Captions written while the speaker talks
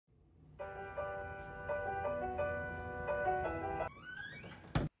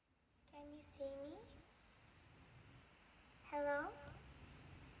Can you see me? Hello?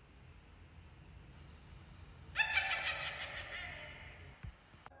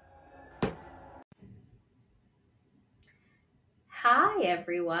 Hi,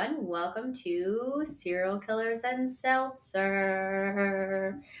 everyone. Welcome to Serial Killers and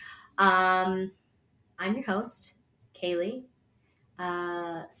Seltzer. I'm your host, Kaylee.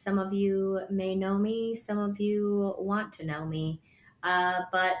 Some of you may know me, some of you want to know me,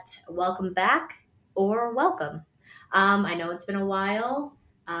 but welcome back or welcome. I know it's been a while.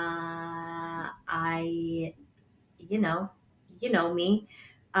 I you know, you know me.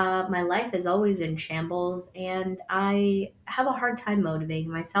 My life is always in shambles, and I have a hard time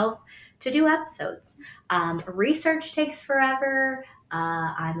motivating myself to do episodes. Research takes forever.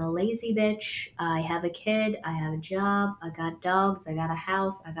 I'm a lazy bitch. I have a kid. I have a job. I got dogs. I got a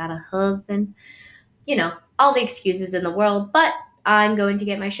house. I got a husband. All the excuses in the world, but I'm going to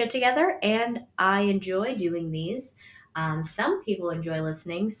get my shit together, and I enjoy doing these. Some people enjoy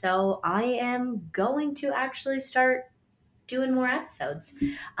listening, so I am going to actually start doing more episodes.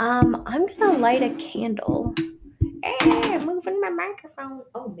 I'm gonna light a candle. Hey, moving my microphone.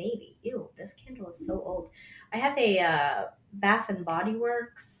 Oh, maybe. Ew, this candle is so old. I have a Bath and Body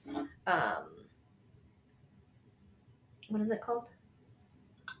Works. What is it called?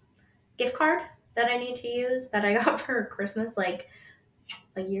 Gift card that I need to use that I got for Christmas like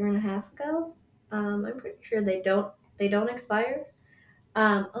a year and a half ago. I'm pretty sure they don't expire.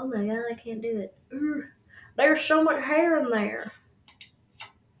 Oh my god, I can't do it. Urgh. There's so much hair in there.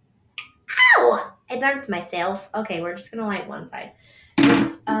 Ow! I burnt myself. Okay, we're just gonna light one side.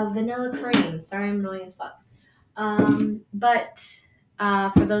 It's vanilla cream. Sorry, I'm annoying as fuck. But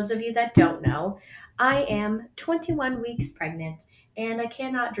for those of you that don't know, I am 21 weeks pregnant and I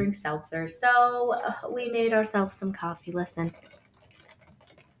cannot drink seltzer. So we made ourselves some coffee. Listen,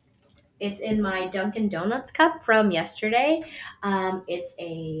 it's in my Dunkin' Donuts cup from yesterday. It's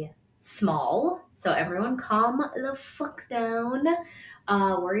a small, so everyone calm the fuck down.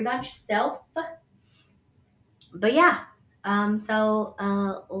 Worry about yourself. But yeah,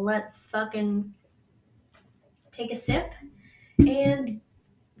 let's fucking take a sip and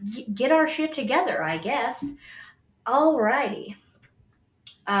get our shit together, I guess. Alrighty.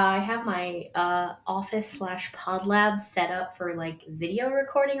 I have my office slash pod lab set up for like video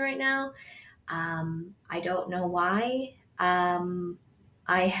recording right now. I don't know why.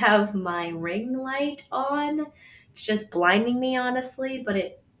 I have my ring light on. It's just blinding me, honestly, but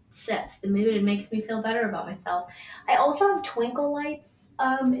it sets the mood and makes me feel better about myself. I also have twinkle lights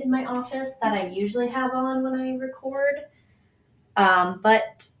in my office that I usually have on when I record,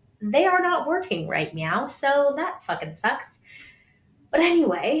 but they are not working right meow, so that fucking sucks. But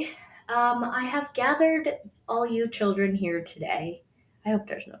anyway, I have gathered all you children here today. I hope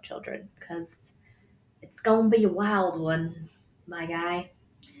there's no children, because it's gonna be a wild one, my guy.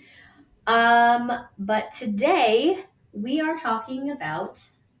 But today we are talking about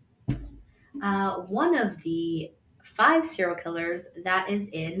one of the five serial killers that is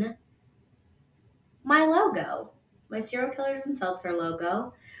in my logo, my serial killers and seltzer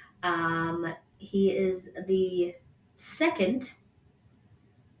logo. He is the second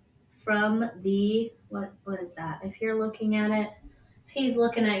from the what is that? If you're looking at it, if he's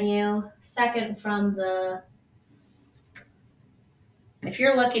looking at you, second from the if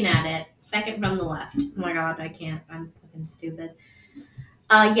you're looking at it, second from the left. Oh my god, I can't. I'm fucking stupid.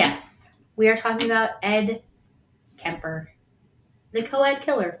 Yes, we are talking about Ed Kemper, the co-ed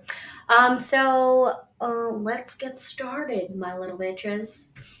killer. Let's get started, my little bitches.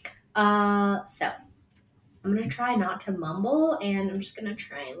 So I'm gonna try not to mumble, and I'm just gonna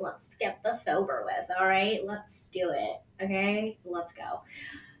try and let's get this over with. All right, let's do it. Okay, let's go.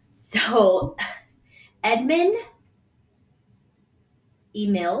 So Edmund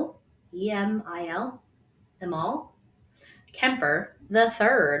Emil, Emil, Emil Kemper the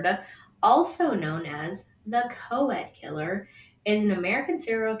third, also known as the co-ed killer, is an American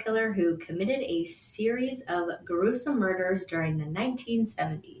serial killer who committed a series of gruesome murders during the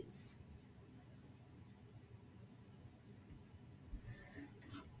 1970s.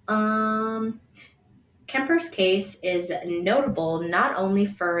 Um, Kemper's case is notable not only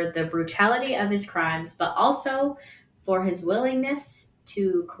for the brutality of his crimes, but also for his willingness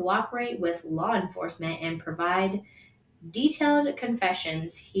to cooperate with law enforcement and provide detailed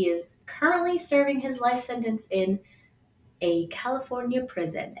confessions. He is currently serving his life sentence in a California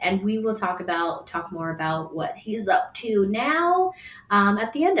prison, and we will talk more about what he's up to now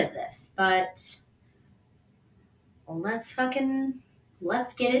at the end of this. But let's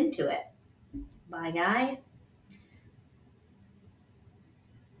get into it. Bye, guy.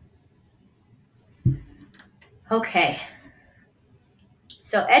 Okay.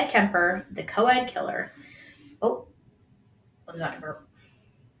 So Ed Kemper, the co-ed killer. Oh, was about to burp.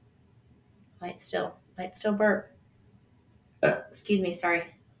 Might still burp. Excuse me. Sorry.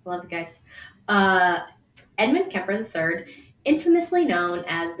 Love you guys. Uh, Edmund Kemper III, infamously known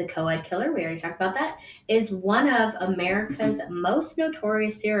as the co-ed killer, we already talked about that, is one of America's most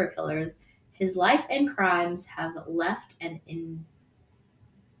notorious serial killers. His life and crimes have left an in.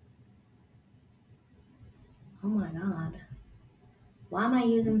 Oh my god. Why am I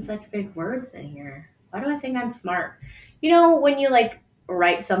using such big words in here? Why do I think I'm smart? You know, when you like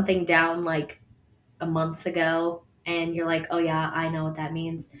write something down like a month ago and you're like, oh yeah, I know what that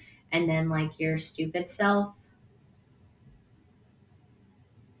means. And then like your stupid self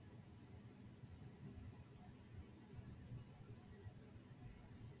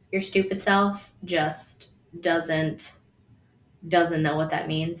just doesn't doesn't know what that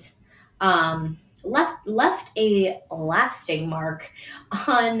means. Left a lasting mark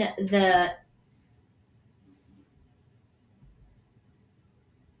on the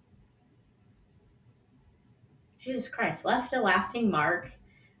Jesus Christ, left a lasting mark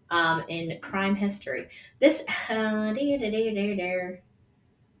in crime history. This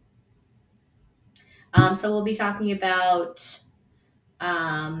so we'll be talking about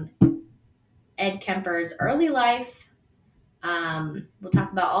um, Ed Kemper's early life. We'll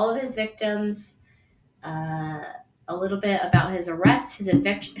talk about all of his victims, uh, a little bit about his arrest, his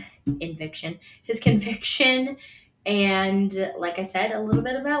conviction, and like I said, a little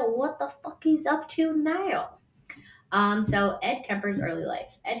bit about what the fuck he's up to now. So Ed Kemper's early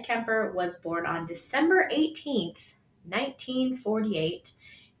life. Ed Kemper was born on December 18th, 1948,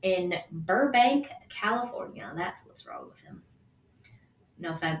 in Burbank, California. That's what's wrong with him.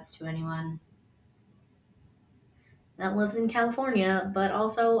 No offense to anyone that lives in California, but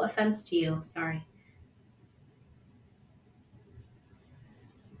also offense to you. Sorry.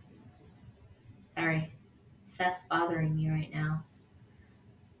 Sorry. Seth's bothering me right now.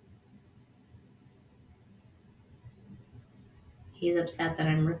 He's upset that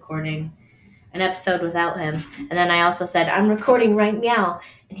I'm recording an episode without him. And then I also said, I'm recording right now.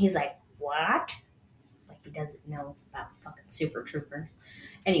 And he's like, what? Like he doesn't know about fucking Super Troopers.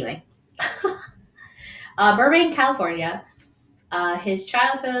 Anyway, Burbank, California. His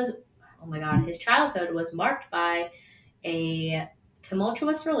childhood, oh my God, his childhood was marked by a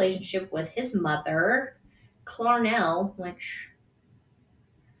tumultuous relationship with his mother, Clarnell, which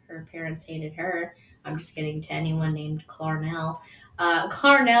her parents hated her. I'm just kidding to anyone named Clarnell.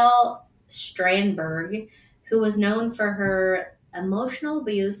 Clarnell Strandberg, who was known for her emotional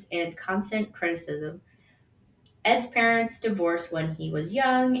abuse and constant criticism. Ed's parents divorced when he was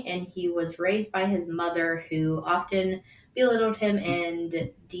young, and he was raised by his mother, who often belittled him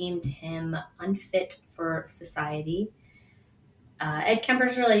and deemed him unfit for society. Ed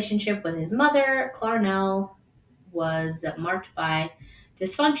Kemper's relationship with his mother, Clarnell, was marked by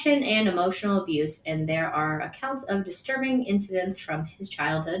dysfunction and emotional abuse, and there are accounts of disturbing incidents from his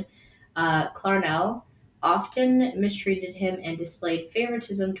childhood. Clarnell often mistreated him and displayed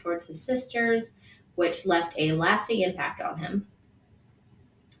favoritism towards his sisters, which left a lasting impact on him.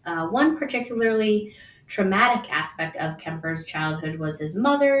 One particularly traumatic aspect of Kemper's childhood was his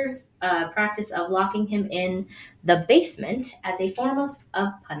mother's practice of locking him in the basement as a form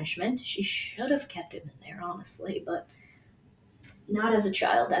of punishment. She should have kept him in there, honestly, but not as a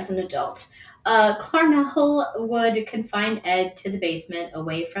child, as an adult. Clarnell would confine Ed to the basement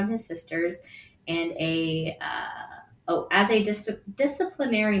away from his sisters and as a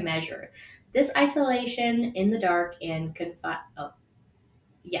disciplinary measure. This isolation in the dark and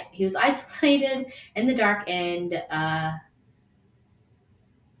he was isolated in the dark and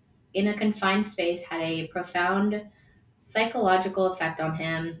in a confined space had a profound psychological effect on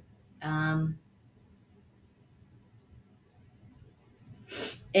him. Um,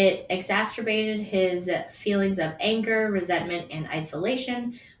 It exacerbated his feelings of anger, resentment, and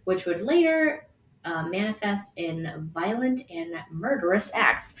isolation, which would later manifest in violent and murderous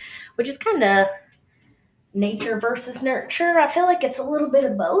acts, which is kind of nature versus nurture. I feel like it's a little bit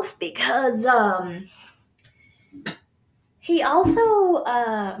of both because he also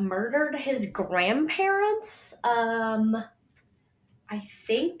murdered his grandparents. I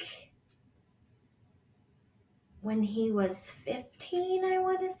think when he was 15, I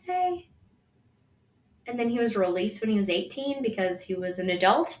want to say. And then he was released when he was 18 because he was an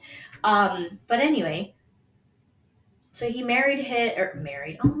adult. But anyway, So he married his or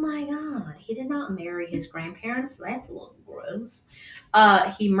married. Oh my god, he did not marry his grandparents. That's a little gross.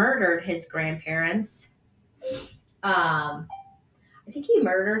 He murdered his grandparents. Um, I think he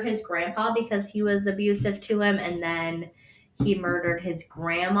murdered his grandpa because he was abusive to him, and then he murdered his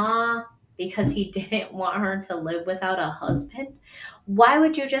grandma because he didn't want her to live without a husband. Why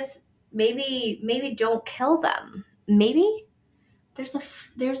would you just maybe don't kill them? Maybe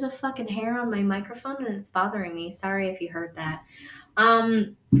there's a fucking hair on my microphone and it's bothering me. Sorry if you heard that.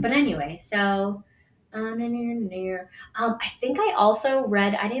 But anyway, so I think I also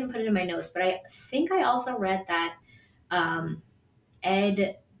read. I didn't put it in my notes, but I think I also read that um,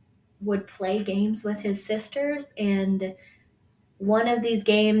 Ed would play games with his sisters, and one of these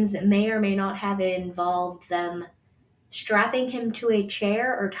games may or may not have involved them strapping him to a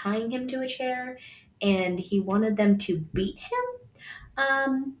chair or tying him to a chair, and he wanted them to beat him.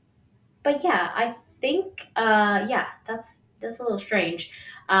 But yeah, I think yeah, that's a little strange.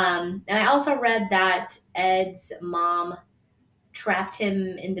 And I also read that Ed's mom trapped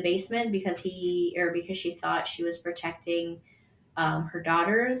him in the basement because she thought she was protecting her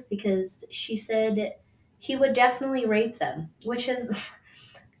daughters because she said he would definitely rape them, which is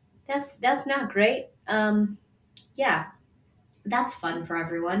that's not great. Yeah, that's fun for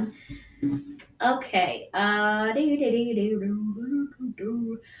everyone. Okay.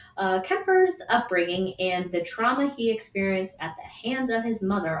 Kemper's upbringing and the trauma he experienced at the hands of his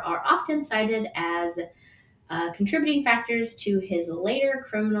mother are often cited as contributing factors to his later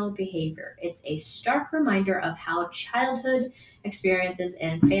criminal behavior. It's a stark reminder of how childhood experiences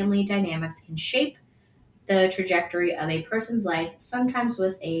and family dynamics can shape the trajectory of a person's life, sometimes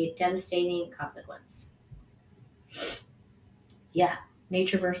with a devastating consequence. Yeah,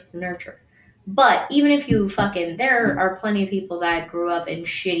 nature versus nurture. But even if you fucking, there are plenty of people that grew up in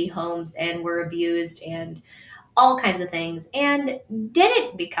shitty homes and were abused and all kinds of things and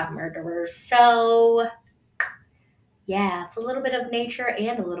didn't become murderers. So, yeah, it's a little bit of nature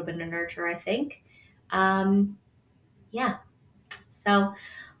and a little bit of nurture, I think. Um, yeah, so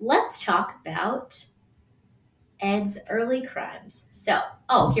let's talk about Ed's early crimes. So,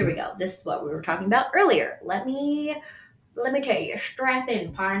 oh, here we go. This is what we were talking about earlier. Let me tell you, strap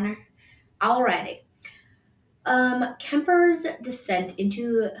in, partner. Alrighty. Kemper's descent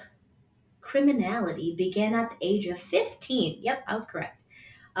into criminality began at the age of 15. Yep, I was correct.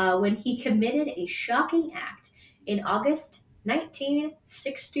 When he committed a shocking act in August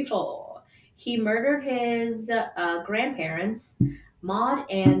 1964. He murdered his grandparents, Maud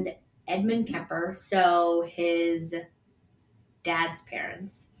and Edmund Kemper, so his dad's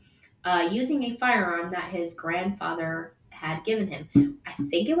parents, using a firearm that his grandfather had given him. I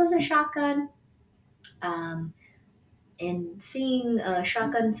think it was a shotgun. Um, and seeing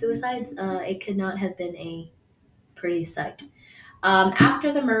shotgun suicides, it could not have been a pretty sight.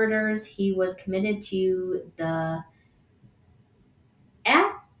 After the murders, he was committed to the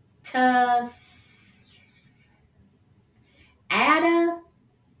Atas,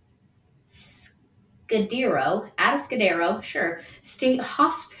 Atascadero, sure, State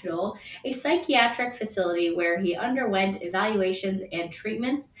Hospital, a psychiatric facility where he underwent evaluations and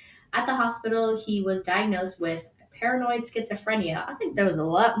treatments. At the hospital, he was diagnosed with paranoid schizophrenia. I think there was a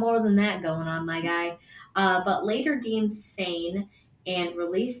lot more than that going on, my guy. But later deemed sane and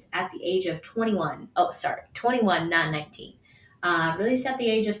released at the age of 21. Oh, sorry, 21, not 19. Released at the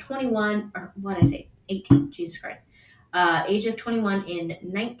age of 21, or what did I say? 18, Jesus Christ. Age of 21 in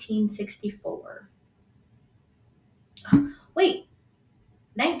 1964. Wait,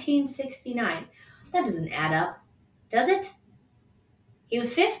 1969. That doesn't add up, does it? He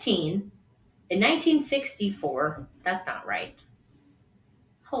was 15 in 1964. That's not right.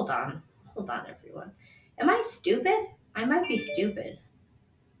 Hold on. Hold on, everyone. Am I stupid? I might be stupid.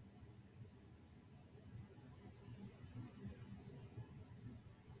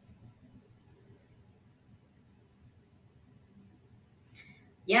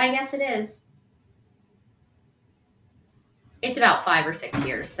 Yeah, I guess it is. It's about 5 or 6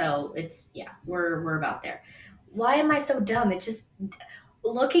 years, so it's yeah, we're about there. Why am I so dumb? It just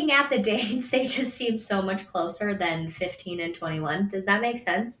looking at the dates, they just seem so much closer than 15 and 21. Does that make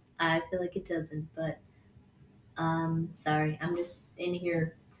sense? I feel like it doesn't, but sorry. I'm just in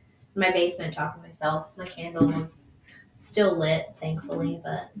here in my basement talking to myself. My candle is still lit, thankfully,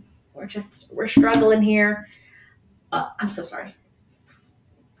 but we're struggling here. I'm so sorry.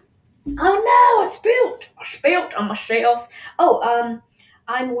 Oh no, I spilled on myself. Oh,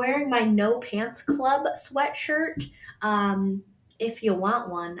 I'm wearing my No Pants Club sweatshirt. If you want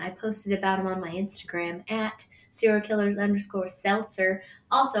one, I posted about them on my Instagram at serial killers underscore seltzer.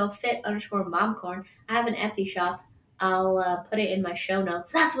 Also, fit underscore momcorn. I have an Etsy shop. I'll put it in my show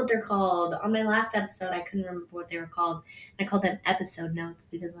notes. That's what they're called. On my last episode, I couldn't remember what they were called. I called them episode notes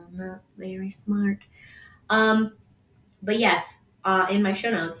because I'm not very smart. Um, but yes, in my show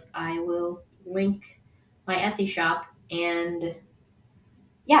notes, I will link my Etsy shop. And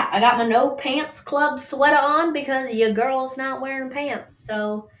yeah, I got my No Pants Club sweater on because your girl's not wearing pants.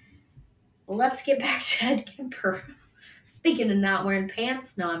 So let's get back to Ed Kemper. Speaking of not wearing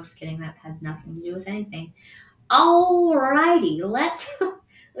pants, no, I'm just kidding. That has nothing to do with anything. Alrighty, let's.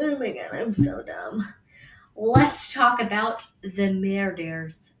 Oh my god, I'm so dumb. Let's talk about the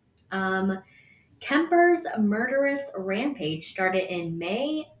murders. Kemper's murderous rampage started in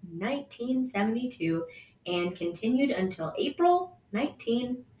May 1972 and continued until April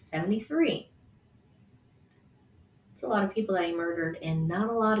 1973. It's a lot of people that he murdered in not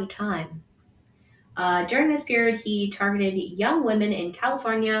a lot of time. During this period, he targeted young women in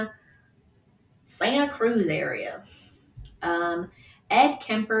California, Santa Cruz area. Um, Ed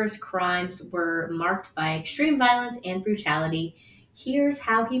Kemper's crimes were marked by extreme violence and brutality. Here's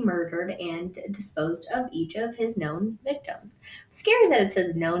how he murdered and disposed of each of his known victims. Scary that it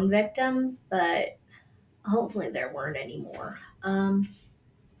says known victims, but hopefully there weren't any more.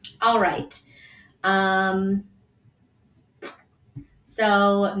 All right.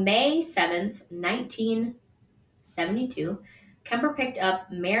 So, May 7th, 1972, Kemper picked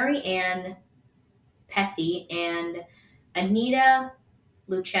up Mary Ann Pesci and Anita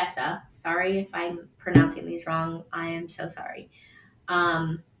Lucchesa. Sorry if I'm pronouncing these wrong. I am so sorry.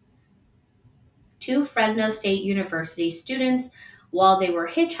 Two Fresno State University students while they were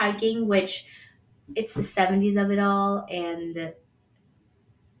hitchhiking, which it's the 70s of it all, and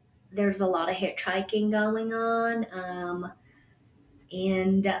there's a lot of hitchhiking going on.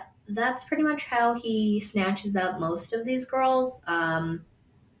 And that's pretty much how he snatches up most of these girls.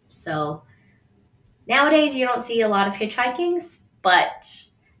 So nowadays you don't see a lot of hitchhikings, but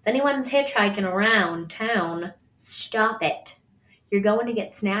if anyone's hitchhiking around town, stop it. You're going to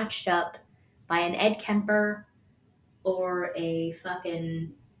get snatched up by an Ed Kemper or a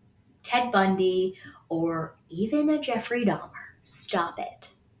fucking Ted Bundy or even a Jeffrey Dahmer. Stop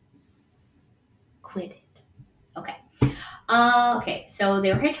it. Quit it. Okay. Okay, so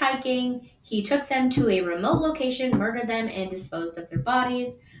they were hitchhiking. He took them to a remote location, murdered them, and disposed of their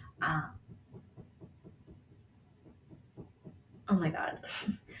bodies. Oh my god.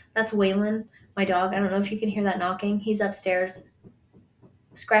 That's Waylon, my dog. I don't know if you can hear that knocking. He's upstairs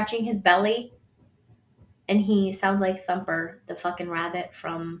scratching his belly. And he sounds like Thumper, the fucking rabbit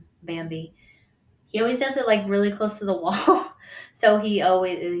from Bambi. He always does it like really close to the wall. So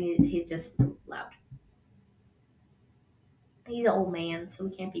he's just loud. He's an old man, so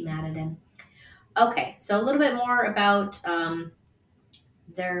we can't be mad at him. Okay, so a little bit more about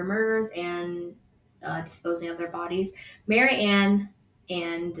their murders and disposing of their bodies. Mary Ann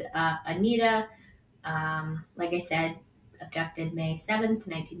and Anita, like I said, abducted May 7th,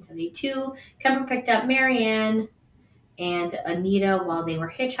 1972. Kemper picked up Mary Ann and Anita while they were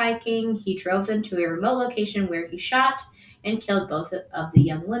hitchhiking. He drove them to a remote location where he shot and killed both of the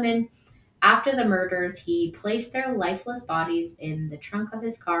young women. After the murders, he placed their lifeless bodies in the trunk of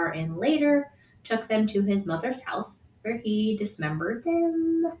his car and later took them to his mother's house where he dismembered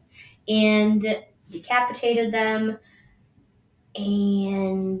them and decapitated them,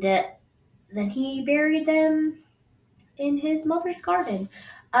 and then he buried them in his mother's garden.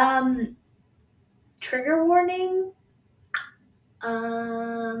 Trigger warning.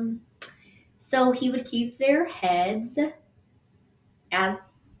 So he would keep their heads as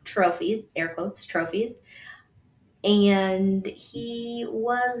trophies, air quotes, trophies. And he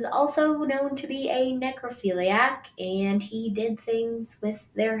was also known to be a necrophiliac, and he did things with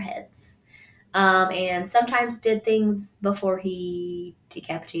their heads. And sometimes did things before he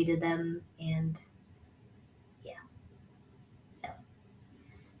decapitated them, and yeah. So,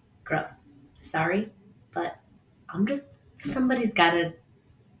 gross. Sorry, but somebody's gotta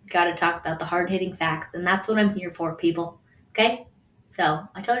talk about the hard-hitting facts, and that's what I'm here for, people. Okay? So,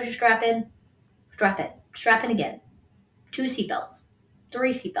 I told you to strap in. Strap in. Strap in again. 2 seatbelts.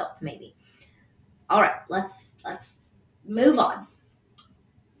 3 seatbelts, maybe. All right, let's move on.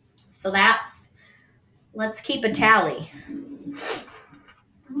 So let's keep a tally. I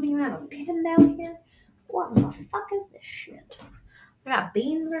don't even have a pen down here. What the fuck is this shit? I got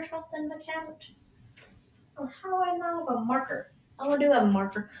beans or something to count? Oh, how do I not have a marker? Oh, I do have a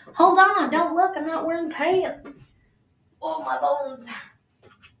marker. Hold on, don't look, I'm not wearing pants. Oh, my bones.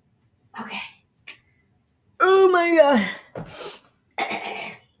 Okay. Oh my god.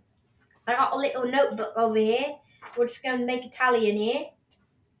 I got a little notebook over here. We're just going to make a tally in here.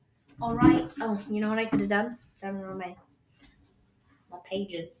 All right. Oh, you know what I could have done? Down on my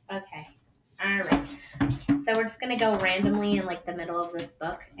pages. Okay. All right. So we're just gonna go randomly in like the middle of this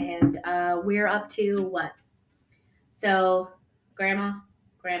book, and we're up to what? So, Grandma,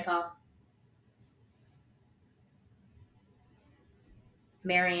 Grandpa,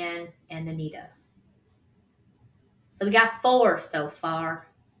 Marianne, and Anita. So we got four so far.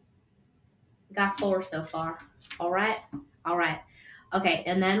 All right. All right. Okay,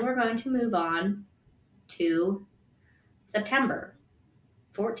 and then we're going to move on to September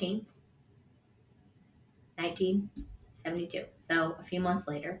 14th, 1972. So a few months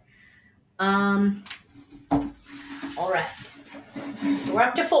later. All right. So we're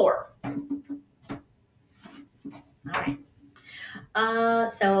up to four. All right.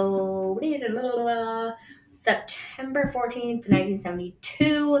 So September 14th,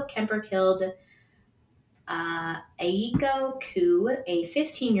 1972, Kemper killed Aiko Ku, a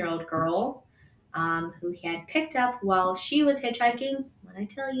 15-year-old girl who he had picked up while she was hitchhiking. When I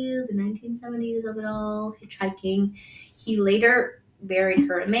tell you the 1970s of it all, hitchhiking, he later buried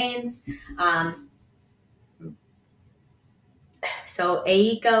her remains. So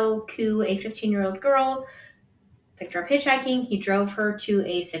Aiko Ku, a 15-year-old girl, picked her up hitchhiking. He drove her to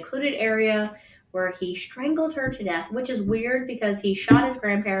a secluded area where he strangled her to death, which is weird because he shot his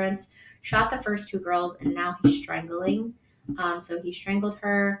grandparents, shot the first two girls, and now he's strangling. So he strangled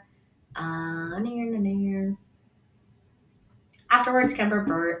her. Afterwards, Kemper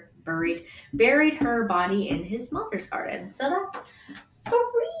buried her body in his mother's garden. So that's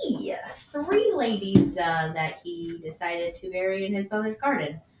three ladies that he decided to bury in his mother's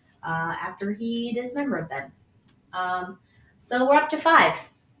garden after he dismembered them. So we're up to five.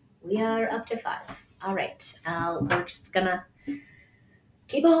 We are up to five. All right. We're just gonna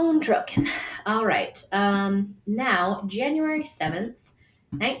keep on trucking. All right. Now, January 7th,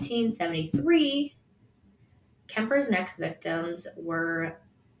 1973, Kemper's next victims were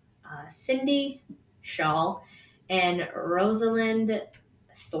Cindy Shaw and Rosalind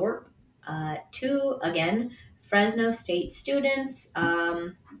Thorpe, two, again, Fresno State students.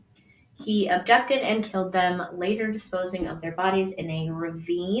 He abducted and killed them, later disposing of their bodies in a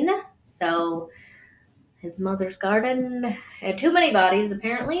ravine. So his mother's garden had too many bodies,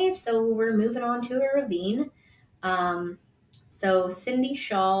 apparently, so we're moving on to a ravine. So Cindy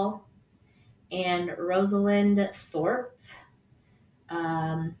Shaw and Rosalind Thorpe,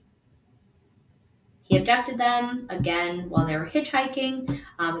 he abducted them, again, while they were hitchhiking.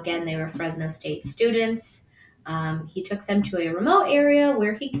 Again, they were Fresno State students. He took them to a remote area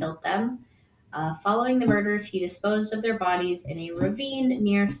where he killed them. Following the murders, he disposed of their bodies in a ravine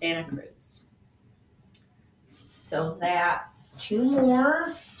near Santa Cruz. So that's two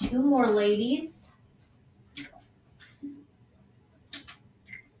more ladies.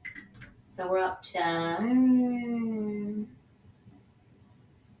 So we're up to,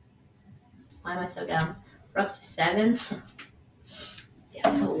 why am I so dumb? We're up to 7. Yeah,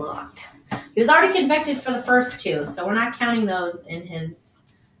 it's a lot. He was already convicted for the first two, so we're not counting those in his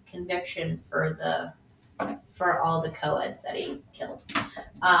conviction for all the co-eds that he killed.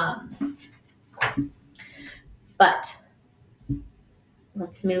 But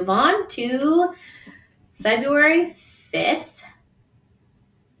let's move on to February 5th,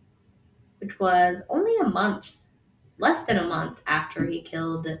 which was only less than a month after he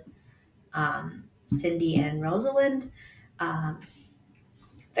killed Cindy and Rosalind.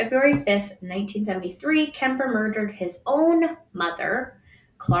 February 5th, 1973, Kemper murdered his own mother,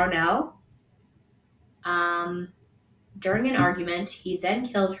 Clarnell. During an argument, he then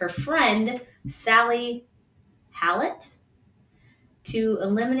killed her friend, Sally Hallett, to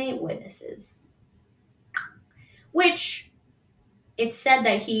eliminate witnesses. Which, it's said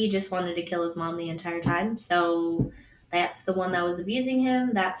that he just wanted to kill his mom the entire time. So that's the one that was abusing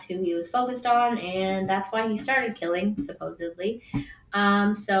him. That's who he was focused on. And that's why he started killing, supposedly.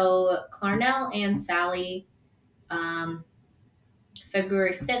 So Clarnell and Sally,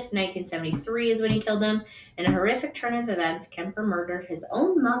 February 5th, 1973 is when he killed them. In a horrific turn of events, Kemper murdered his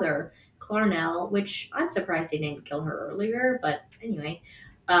own mother, Clarnell, which I'm surprised he didn't kill her earlier, but anyway.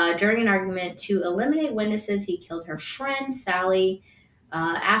 During an argument to eliminate witnesses, he killed her friend, Sally.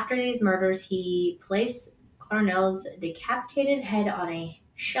 After these murders, he placed Clarnell's decapitated head on a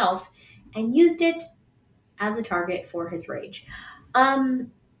shelf and used it as a target for his rage.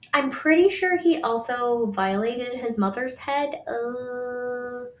 I'm pretty sure he also violated his mother's head,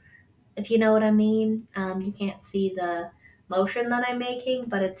 if you know what I mean. You can't see the motion that I'm making,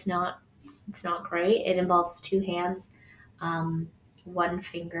 but it's not great. It involves two hands, one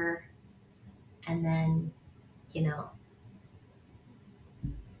finger, and then,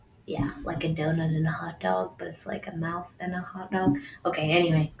 Yeah, like a donut and a hot dog, but it's like a mouth and a hot dog. Okay,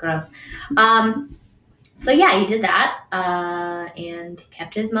 anyway, gross. Um, so yeah, he did that, and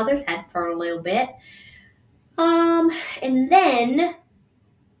kept his mother's head for a little bit. Um, and then,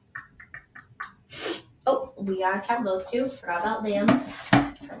 oh, we gotta count those two. Forgot about lambs.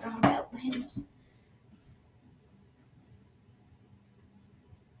 Forgot about lambs.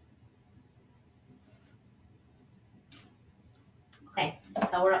 Okay,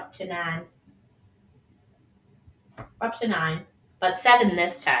 so we're up to 9. We're up to 9, but 7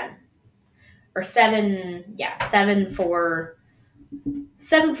 this time, or 7. Yeah, 7 for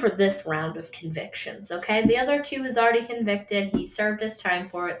this round of convictions. Okay, the other 2 is already convicted. He served his time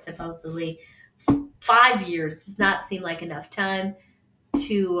for it, supposedly. 5 years does not seem like enough time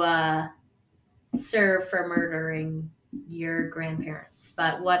to serve for murdering your grandparents,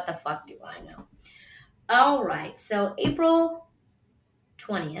 but what the fuck do I know? All right, so April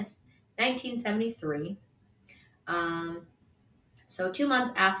 20th, 1973. So 2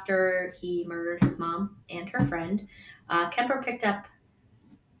 months after he murdered his mom and her friend, Kemper picked up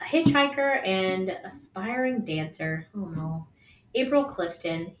a hitchhiker and aspiring dancer. Oh no. April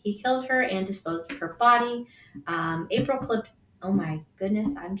Clifton. He killed her and disposed of her body. April Clifton. Oh my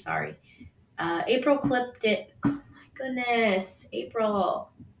goodness, I'm sorry. April Clifton. Oh my goodness.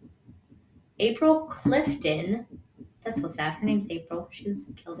 April Clifton. That's so sad. Her name's April. She was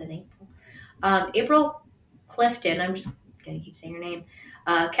killed in April. April Clifton. I'm just gonna keep saying her name.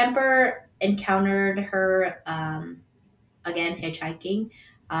 Kemper encountered her again hitchhiking.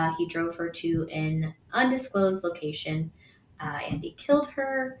 He drove her to an undisclosed location, and he killed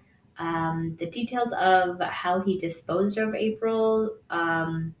her. The details of how he disposed of April's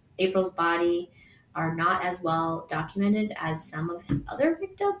body, are not as well documented as some of his other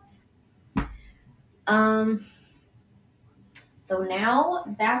victims. Um, so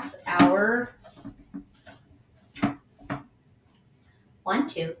now that's our 1,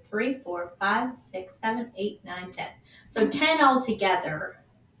 2, 3, 4, 5, 6, 7, 8, 9, 10. So 10 altogether,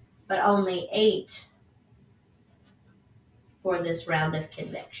 but only 8 for this round of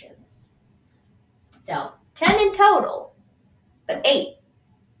convictions. So 10 in total, but 8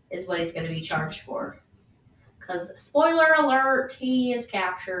 is what he's going to be charged for. Because, spoiler alert, he is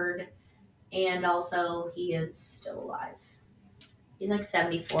captured, and also he is still alive. He's like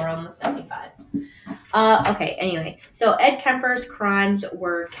 74, almost 75. Okay, anyway. So Ed Kemper's crimes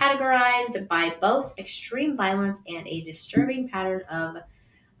were categorized by both extreme violence and a disturbing pattern of,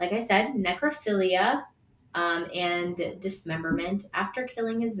 like I said, necrophilia and dismemberment. After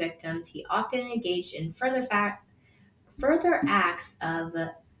killing his victims, he often engaged in further acts of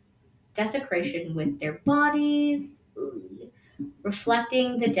desecration with their bodies,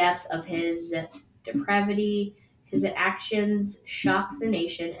 reflecting the depth of his depravity. His actions shocked the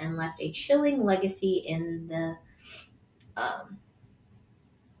nation and left a chilling legacy in the. Um,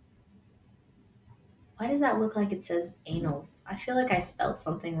 why does that look like it says anals? I feel like I spelled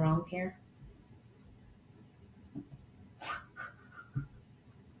something wrong here.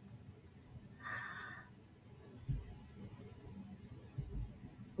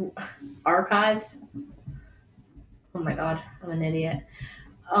 Archives? Oh my god, I'm an idiot.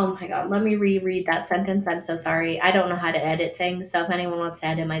 Oh my god, let me reread that sentence. I'm so sorry. I don't know how to edit things, so if anyone wants to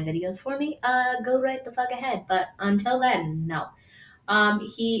edit my videos for me, go right the fuck ahead. But until then, no.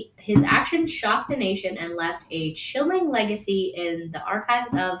 His actions shocked the nation and left a chilling legacy in the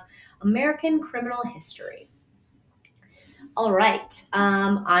archives of American criminal history. All right,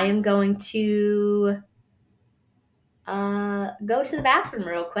 I am going to go to the bathroom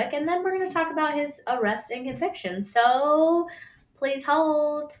real quick, and then we're going to talk about his arrest and conviction. So please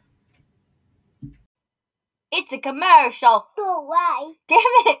hold. It's a commercial. Oh, why? Damn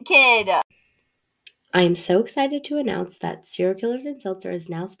it, kid. I am so excited to announce that Serial Killers and Seltzer is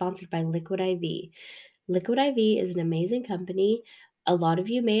now sponsored by Liquid IV. Liquid IV is an amazing company. A lot of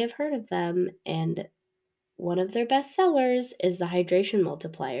you may have heard of them, and one of their best sellers is the Hydration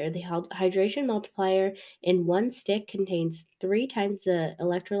Multiplier. The Hydration Multiplier in one stick contains 3 times the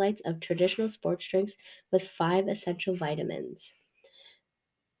electrolytes of traditional sports drinks with 5 essential vitamins.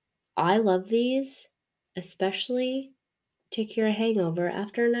 I love these, especially to cure a hangover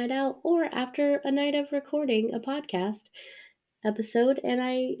after a night out or after a night of recording a podcast episode,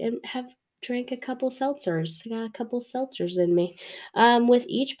 and have drank a couple seltzers. I got a couple seltzers in me. With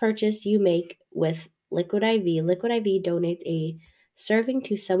each purchase you make with Liquid IV, Liquid IV donates a serving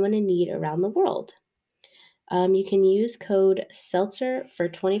to someone in need around the world. You can use code SELTZER for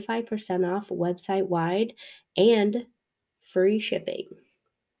 25% off website wide and free shipping.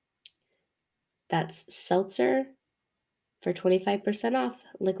 That's Seltzer for 25% off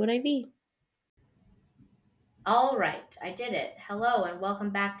Liquid IV. All right, I did it. Hello and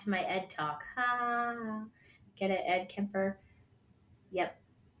welcome back to my Ed Talk. Ha! Get it, Ed Kemper? Yep.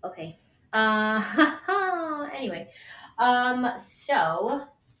 Okay. Anyway, so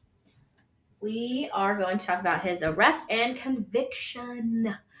we are going to talk about his arrest and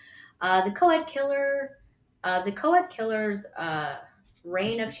conviction. The co-ed killer's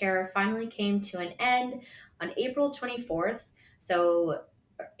reign of terror finally came to an end on April 24th. So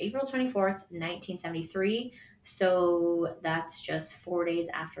April 24th, 1973. So that's just 4 days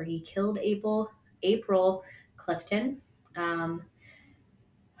after he killed April Clifton.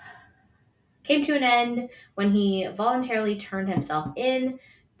 Came to an end when he voluntarily turned himself in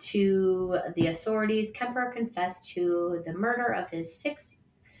to the authorities. Kemper confessed to the murder of his six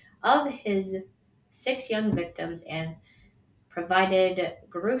young victims and provided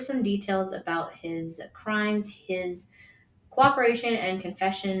gruesome details about his crimes. His cooperation and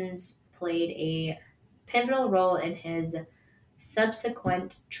confessions played a pivotal role in his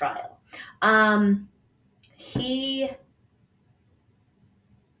subsequent trial. He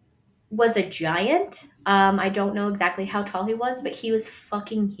was a giant. I don't know exactly how tall he was, but he was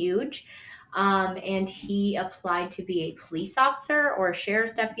fucking huge. And he applied to be a police officer or a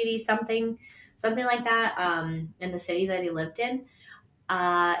sheriff's deputy, something like that, in the city that he lived in.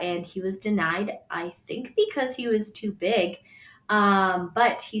 And he was denied, I think, because he was too big.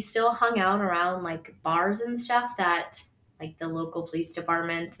 But he still hung out around like bars and stuff that like the local police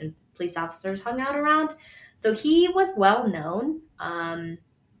departments and police officers hung out around. So he was well known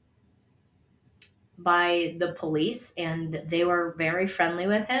by the police, and they were very friendly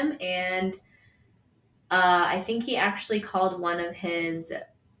with him. And I think he actually called one of his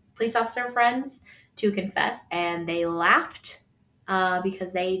police officer friends to confess, and they laughed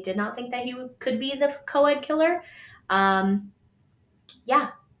because they did not think that he could be the co-ed killer. Yeah,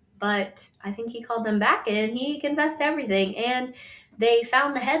 but I think he called them back and he confessed everything, and they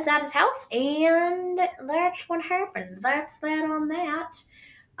found the heads at his house, and that's what happened. That's that on that.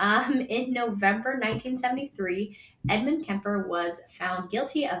 In November 1973, Edmund Kemper was found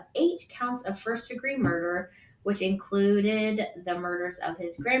guilty of 8 counts of first-degree murder, which included the murders of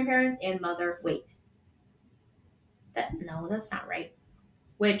his grandparents and mother. Wait, that's not right.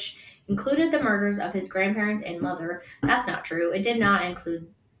 Which included the murders of his grandparents and mother. That's not true. It did not include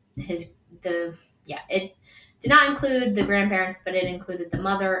it did not include the grandparents, but it included the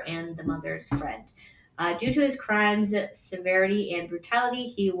mother and the mother's friend. Due to his crimes' severity and brutality,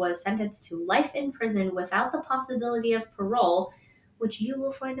 he was sentenced to life in prison without the possibility of parole, which you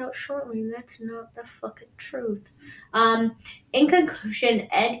will find out shortly. That's not the fucking truth. In conclusion,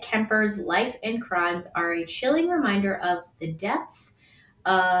 Ed Kemper's life and crimes are a chilling reminder of the depths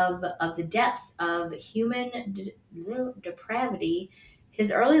of human depravity. His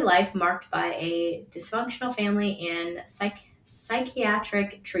early life, marked by a dysfunctional family and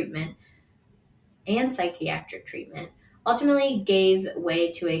psychiatric treatment, ultimately gave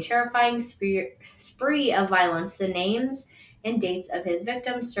way to a terrifying spree of violence. The names and dates of his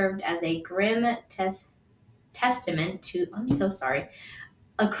victims served as a grim testament to. I'm so sorry.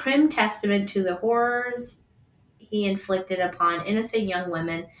 A grim testament to the horrors he inflicted upon innocent young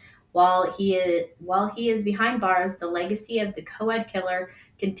women. While he is behind bars, the legacy of the co-ed killer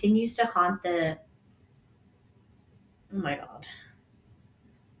continues to haunt the. Oh my god.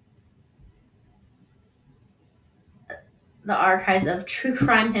 The archives of true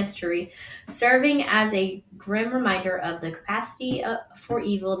crime history, serving as a grim reminder of the capacity for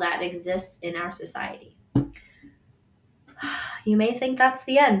evil that exists in our society. You may think that's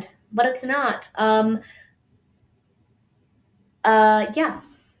the end, but it's not. Yeah.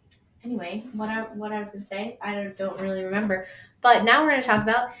 Anyway, what I was going to say, I don't really remember. But now we're going to talk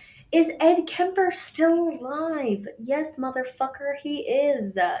about, is Ed Kemper still alive? Yes, motherfucker, he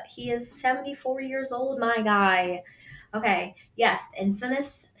is. He is 74 years old, my guy. Okay, yes, the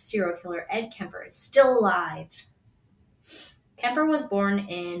infamous serial killer Ed Kemper is still alive. Kemper was born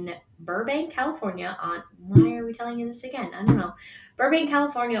in Burbank, California on... Why are we telling you this again? I don't know. Burbank,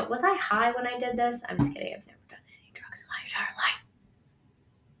 California. Was I high when I did this? I'm just kidding. I've never done any drugs in my entire life.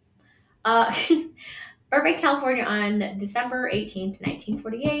 Burbank, California on December 18th,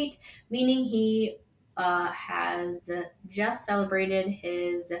 1948, meaning he has just celebrated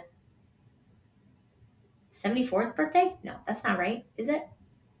his 74th birthday? No, that's not right. Is it?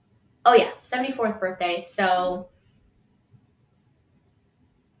 Oh yeah, 74th birthday. So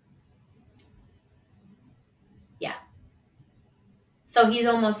yeah. So he's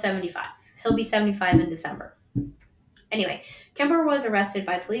almost 75. He'll be 75 in December. Anyway, Kemper was arrested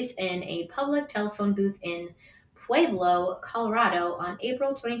by police in a public telephone booth in Pueblo, Colorado on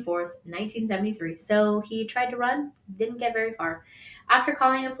April 24th, 1973. So he tried to run, didn't get very far. After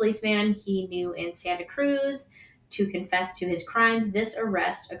calling a policeman he knew in Santa Cruz to confess to his crimes, this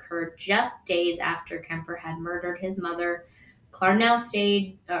arrest occurred just days after Kemper had murdered his mother. Clarnell,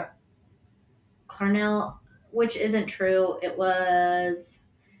 which isn't true. It was,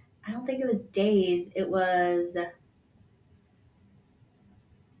 I don't think it was days. It was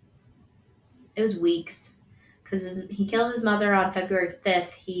weeks, because he killed his mother on February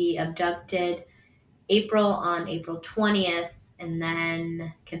 5th. He abducted on April 20th, and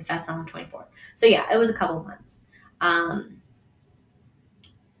then confessed on the 24th. So yeah, it was a couple months.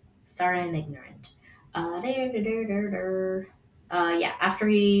 Sorry, I'm ignorant. Yeah, after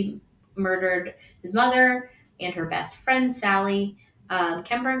he murdered his mother and her best friend Sally,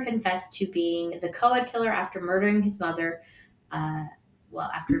 Kemper confessed to being the co-ed killer after murdering his mother.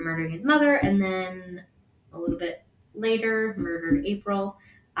 After murdering his mother, and then a little bit later murdered April.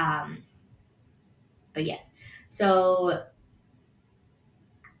 But yes, so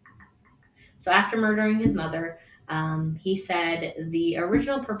after murdering his mother, he said the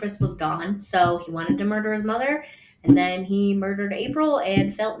original purpose was gone. So he wanted to murder his mother, and then he murdered April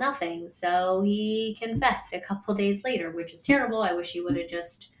and felt nothing. So he confessed a couple days later, which is terrible. I wish he would have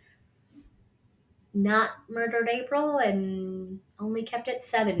just not murdered April and only kept it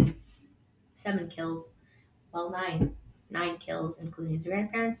 7 kills. Well, 9 kills, including his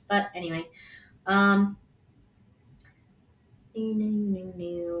grandparents. But anyway,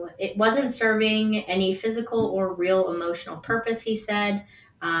 it wasn't serving any physical or real emotional purpose, he said.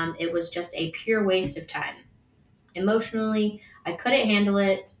 It was just a pure waste of time. Emotionally, I couldn't handle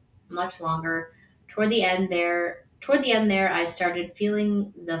it much longer. Toward the end there, I started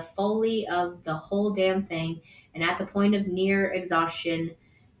feeling the folly of the whole damn thing, and at the point of near exhaustion,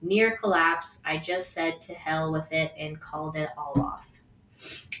 near collapse, I just said to hell with it and called it all off.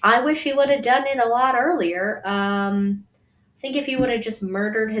 I wish he would have done it a lot earlier. I think if he would have just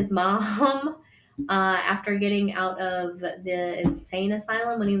murdered his mom after getting out of the insane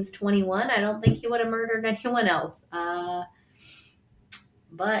asylum when he was 21, I don't think he would have murdered anyone else.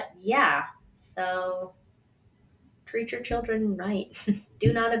 But yeah, so treat your children right.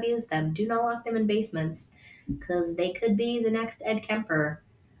 Do not abuse them. Do not lock them in basements, because they could be the next Ed Kemper.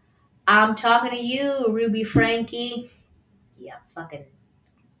 I'm talking to you, Ruby Frankie. Yeah, fucking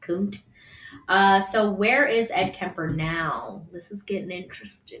coont. So where is Ed Kemper now? This is getting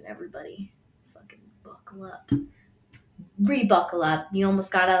interesting, everybody. Fucking buckle up. Rebuckle up. You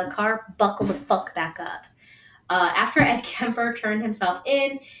almost got out of the car? Buckle the fuck back up. After Ed Kemper turned himself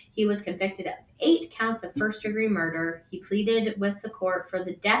in, he was convicted of 8 counts of first-degree murder. He pleaded with the court for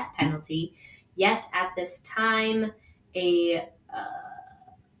the death penalty, yet at this time, a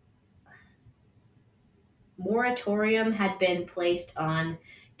moratorium had been placed on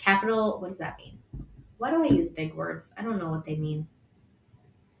capital. What does that mean? Why do I use big words? I don't know what they mean.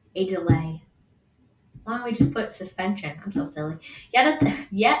 A delay. Why don't we just put suspension? I'm so silly. Yet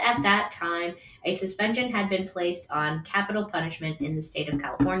at that time, a suspension had been placed on capital punishment in the state of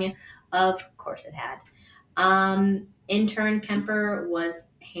California. Of course it had. In turn, Kemper was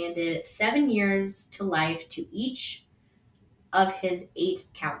handed 7 years to life to each of his 8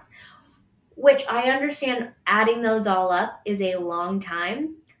 counts, which I understand adding those all up is a long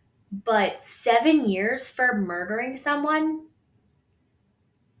time, but 7 years for murdering someone?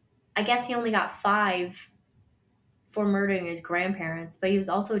 I guess he only got 5 for murdering his grandparents, but he was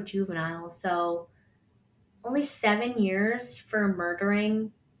also a juvenile, so only 7 years for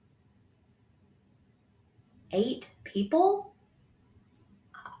murdering 8 people?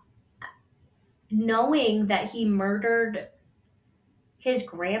 Knowing that he murdered his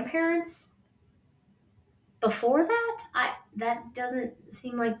grandparents before that, that doesn't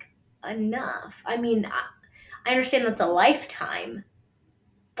seem like enough. I mean, I understand that's a lifetime,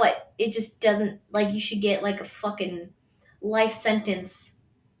 but it just doesn't, like, you should get like a fucking life sentence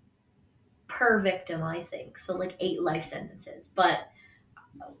per victim, I think. So like 8 life sentences. But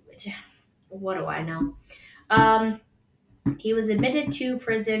what do I know? He was admitted to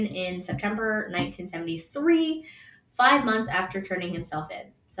prison in September 1973, 5 months after turning himself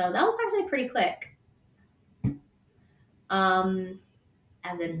in. So that was actually pretty quick.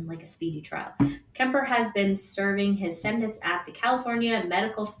 As in like a speedy trial. Kemper has been serving his sentence at the California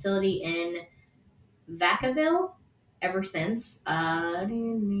Medical Facility in Vacaville ever since.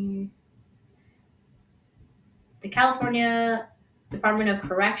 The California Department of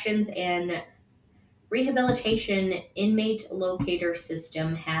Corrections and Rehabilitation Inmate Locator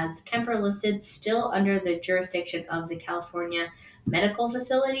System has Kemper listed still under the jurisdiction of the California Medical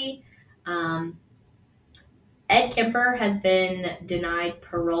Facility. Ed Kemper has been denied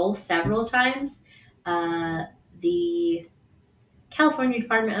parole several times. The California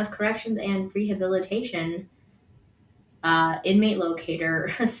Department of Corrections and Rehabilitation inmate locator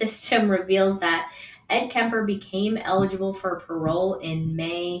system reveals that Ed Kemper became eligible for parole in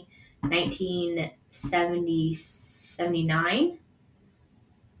May 1979.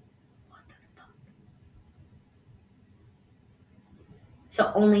 What the fuck?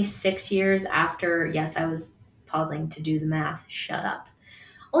 So only 6 years after, yes, I was pausing to do the math. Shut up.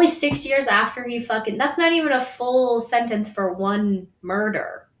 Only 6 years after he fucking, that's not even a full sentence for one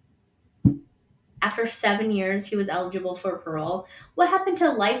murder. After 7 years, he was eligible for parole. What happened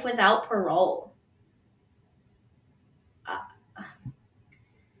to life without parole?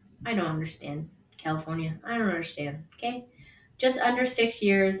 I don't understand, California. I don't understand. Okay, just under 6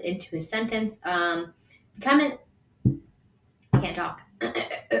 years into his sentence, becoming I can't talk.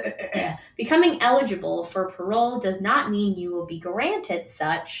 Becoming eligible for parole does not mean you will be granted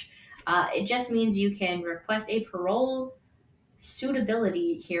such. It just means you can request a parole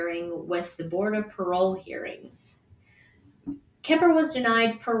suitability hearing with the Board of Parole Hearings. Kemper was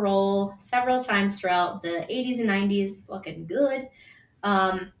denied parole several times throughout the 80s and 90s. Fucking good.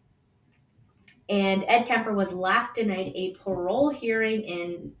 And Ed Kemper was last denied a parole hearing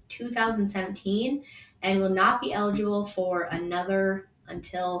in 2017 and will not be eligible for another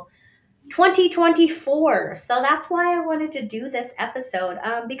until 2024. So that's why I wanted to do this episode,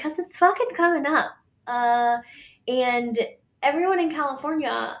 because it's fucking coming up. And everyone in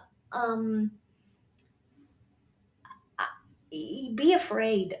California, be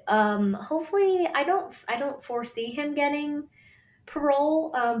afraid. Hopefully, I don't foresee him getting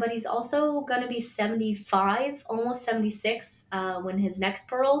parole, but he's also going to be 75, almost 76, when his next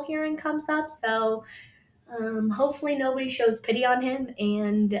parole hearing comes up. So hopefully nobody shows pity on him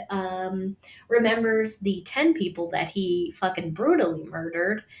and remembers the 10 people that he fucking brutally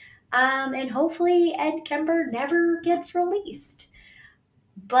murdered. And hopefully Ed Kemper never gets released.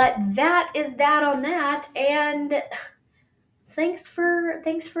 But that is that on that. And thanks for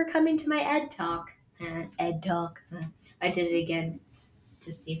coming to my Ed Talk. Ed Talk. I did it again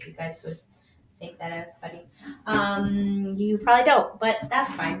to see if you guys would think that I was funny. You probably don't, but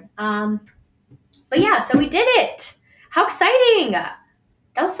that's fine. But yeah, so we did it. How exciting! That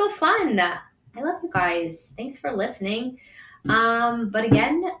was so fun. I love you guys. Thanks for listening. But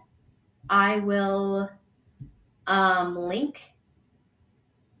again, I will link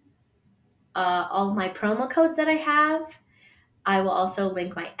all of my promo codes that I have. I will also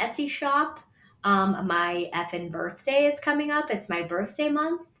link my Etsy shop. My effing birthday is coming up. It's my birthday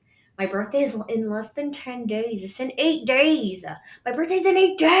month. My birthday is in less than 10 days. It's in 8 days. My birthday's in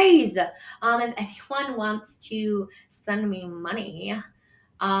 8 days. If anyone wants to send me money,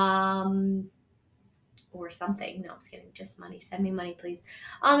 or something. No, I'm just kidding. Just money. Send me money, please.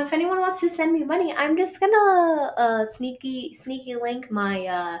 If anyone wants to send me money, I'm just gonna sneaky link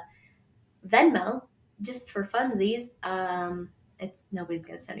my Venmo just for funsies. It's nobody's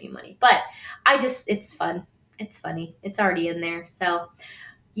gonna send me money, but it's fun. It's funny. It's already in there. So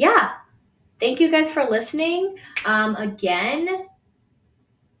yeah, thank you guys for listening. Again,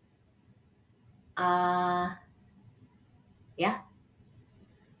 yeah.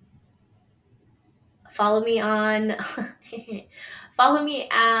 Follow me on on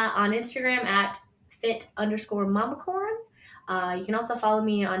Instagram at fit_mamacorn. You can also follow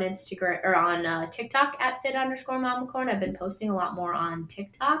me on Instagram or on TikTok at fit_mamacorn. I've been posting a lot more on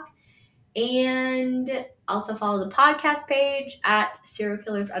TikTok. And also follow the podcast page at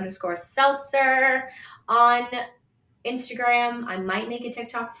serialkillers_seltzer on Instagram. I might make a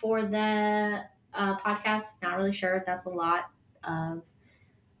TikTok for the podcast. Not really sure. That's a lot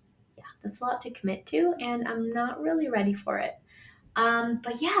to commit to, and I'm not really ready for it.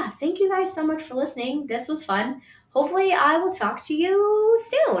 But yeah, thank you guys so much for listening. This was fun. Hopefully I will talk to you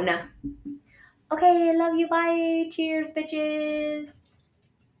soon. Okay, love you. Bye. Cheers, bitches.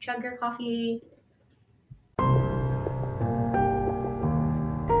 Chug your coffee.